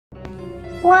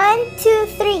1, 2,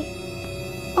 3.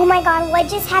 Oh my god, what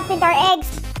just happened? Our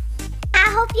eggs. I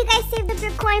hope you guys saved up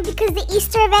your coin because the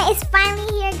Easter event is finally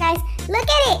here, guys. Look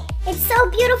at it. It's so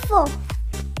beautiful.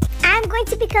 I'm going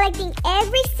to be collecting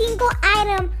every single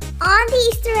item on the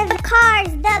Easter event. The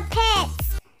cars, the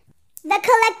pets, the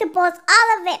collectibles, all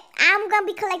of it. I'm going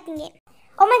to be collecting it.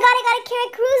 Oh my god, I got a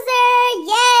carrot cruiser.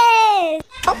 Yes.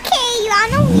 Okay, you all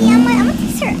know me. I'm going to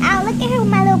test her out. Look at her with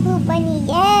my little blue bunny.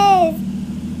 Yes.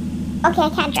 Okay, I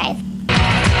can't drive.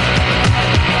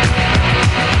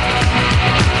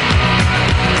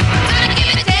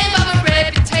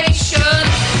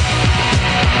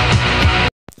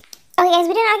 Okay guys,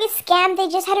 we did not get scammed. They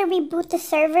just had to reboot the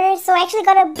server. So I actually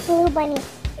got a blue bunny.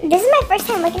 This is my first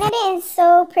time looking at it and it's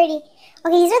so pretty.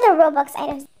 Okay, these are the Robux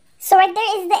items. So right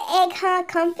there is the egg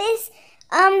compass.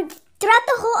 Throughout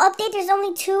the whole update, there's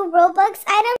only 2 Robux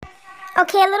items.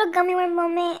 Okay, a little gummy worm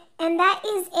moment. And that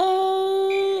is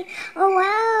a... Oh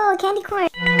wow, candy corn.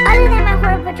 Other than my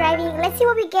horrible driving, let's see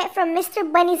what we get from Mr.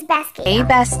 Bunny's basket. Hey,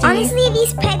 bestie. Honestly,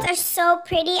 these pets are so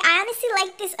pretty. I honestly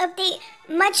like this update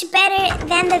much better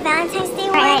than the Valentine's Day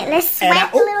one. Alright, let's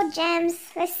swipe the little gems.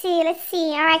 Let's see.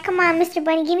 Alright, come on, Mr.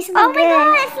 Bunny, give me something good. Oh my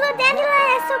god, that's a little dandelion.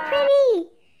 That's so pretty.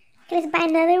 Okay, let's buy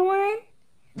another one.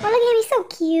 Oh, look at him, he's so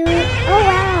cute. Oh,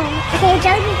 wow. Okay,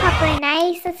 jelly bean popper,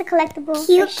 nice. That's a collectible.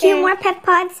 Cute, more pep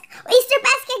pods. Easter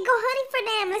basket, go hunting for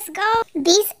them. Let's go.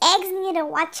 These eggs need to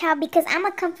watch out because I'm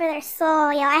going to come for their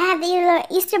soul, y'all. I have the little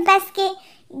Easter basket.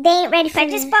 They ain't ready for me. I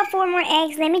just bought 4 more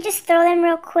eggs. Let me just throw them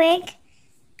real quick.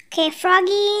 Okay,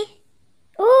 Froggy.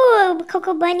 Ooh,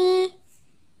 Cocoa Bunny.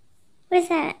 What is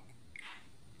that?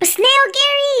 A snail,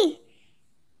 Gary.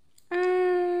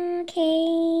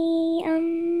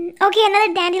 Okay,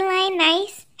 another dandelion,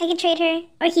 nice. I can trade her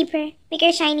or keep her, make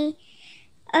her shiny.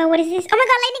 What is this? Oh my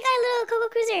god, Lightning got a little Cocoa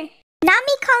Cruiser. Not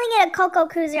me calling it a Cocoa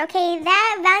Cruiser, okay?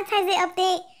 That Valentine's Day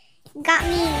update got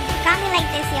me like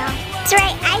this, y'all. That's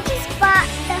right, I just bought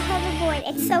the hoverboard.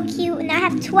 It's so cute. Now I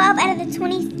have 12 out of the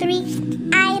 23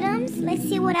 items. Let's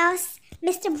see what else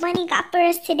Mr. Bunny got for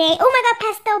us today. Oh my god,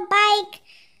 pastel bike.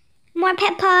 More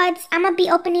pet pods. I'm going to be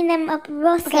opening them up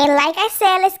real soon. Okay, like I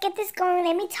said, let's get this going.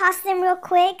 Let me toss them real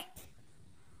quick.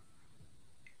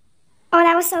 Oh,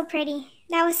 that was so pretty.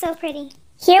 That was so pretty.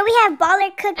 Here we have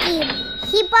Baller Cookie.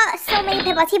 He bought so many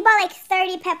pet pods. He bought like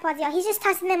 30 pet pods, y'all. He's just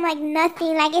tossing them like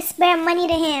nothing. Like it's spare money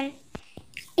to him.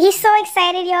 He's so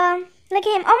excited, y'all. Look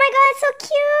at him. Oh my god, it's so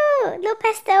cute. Little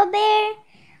pastel bear.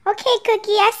 Okay,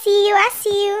 Cookie, I see you. I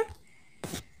see you.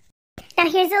 Now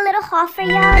here's a little haul for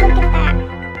y'all. Look at that.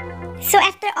 So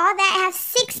after all that, I have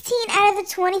 16 out of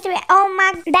the 23. Oh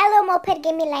my, that little moped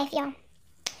gave me life, y'all.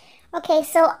 Okay,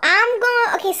 so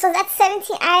so that's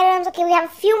 17 items. Okay, we have a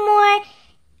few more.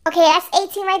 Okay, that's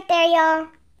 18 right there, y'all.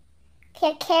 Okay,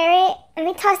 a carrot. Let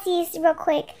me toss these real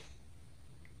quick.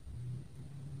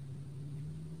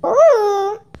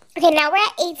 Ooh. Okay, now we're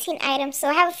at 18 items, so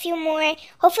I have a few more.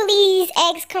 Hopefully these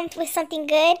eggs come with something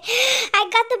good. I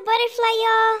got the butterfly,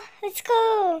 y'all. Let's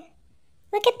go.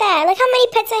 Look at that. Look how many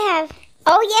pets I have.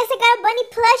 Oh, yes, I got a bunny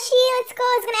plushie. Let's go.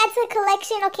 It's going to add to the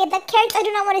collection. Okay, the carrots, I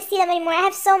do not want to see them anymore. I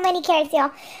have so many carrots,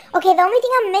 y'all. Okay, the only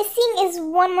thing I'm missing is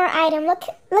one more item. Look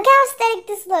how aesthetic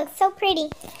this looks. So pretty.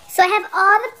 So I have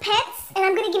all the pets, and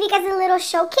I'm going to give you guys a little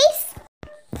showcase.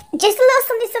 Just a little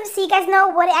something so you guys know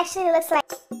what it actually looks like.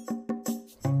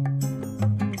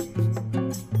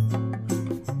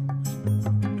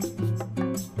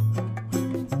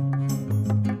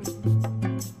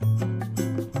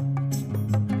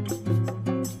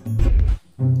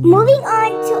 Moving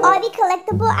on to all the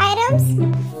collectible items,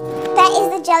 that is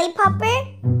the jelly popper,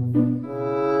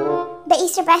 the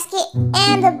Easter basket,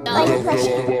 and the bunny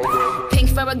plushie. Pink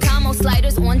Ferragamo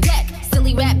sliders on deck.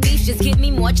 Silly rap beef, just give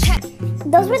me more check.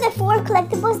 Those were the 4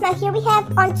 collectibles. Now here we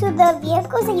have onto the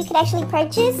vehicles that you could actually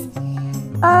purchase.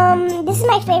 This is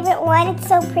my favorite one. It's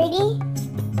so pretty.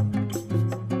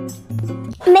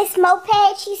 Miss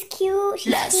Moped, she's cute.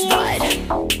 She's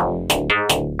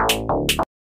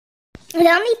The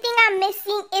only thing I'm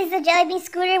missing is the jelly bean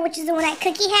scooter, which is the one that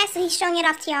Cookie has, so he's showing it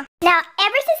off to y'all. Now,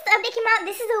 ever since the update came out,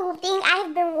 this is the thing I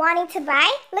have been wanting to buy.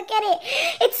 Look at it.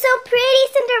 It's so pretty,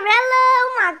 Cinderella.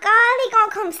 Oh my god, they gonna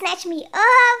come snatch me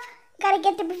up. Gotta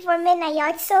get there before midnight,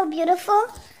 y'all. It's so beautiful.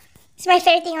 It's my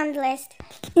favorite thing on the list.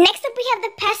 Next up, we have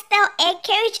the pastel egg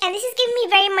carriage, and this is giving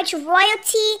me very much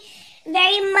royalty,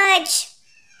 very much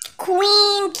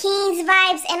King's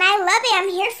vibes, and I love it.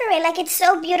 I'm here for it. Like, it's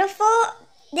so beautiful.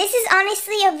 This is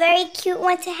honestly a very cute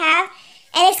one to have,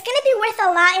 and it's going to be worth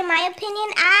a lot in my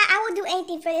opinion. I would do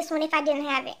anything for this one if I didn't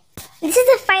have it. This is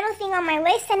the final thing on my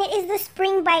list, and it is the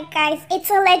spring bike, guys. It's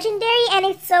a legendary, and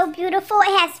it's so beautiful.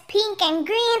 It has pink and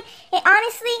green. It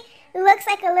honestly looks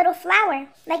like a little flower.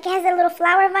 Like it has a little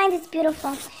flower vines. It's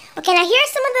beautiful. Okay, now here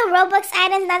are some of the Robux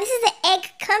items. Now this is the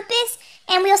egg compass.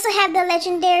 And we also have the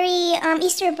legendary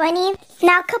Easter bunny.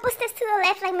 Now a couple steps to the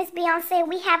left, like Miss Beyonce,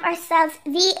 we have ourselves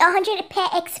the 100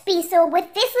 pet XP. So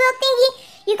with this little thingy,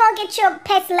 you're going to get your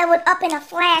pets leveled up in a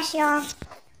flash, y'all.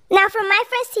 Now from my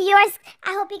friends to yours,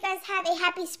 I hope you guys have a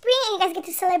happy spring and you guys get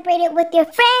to celebrate it with your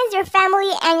friends, your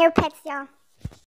family, and your pets, y'all.